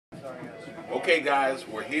Okay guys,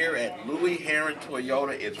 we're here at Louie Herron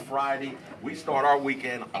Toyota. It's Friday. We start our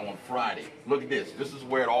weekend on Friday. Look at this. This is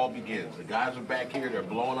where it all begins. The guys are back here. They're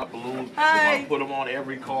blowing up balloons. Hi. We're going to put them on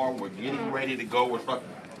every car. We're getting ready to go. We're starting.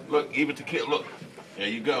 Look, even to kid. Look. There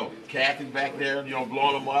you go. Kathy's back there,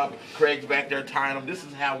 blowing them up. Craig's back there tying them. This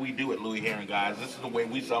is how we do it, Louie Herron, guys. This is the way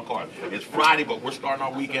we sell cars. It's Friday, but we're starting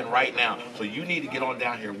our weekend right now. So you need to get on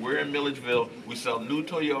down here. We're in Milledgeville. We sell new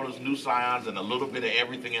Toyotas, new Scions, and a little bit of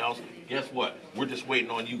everything else. Guess what? We're just waiting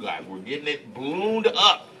on you guys. We're getting it ballooned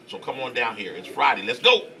up. So come on down here. It's Friday. Let's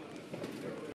go.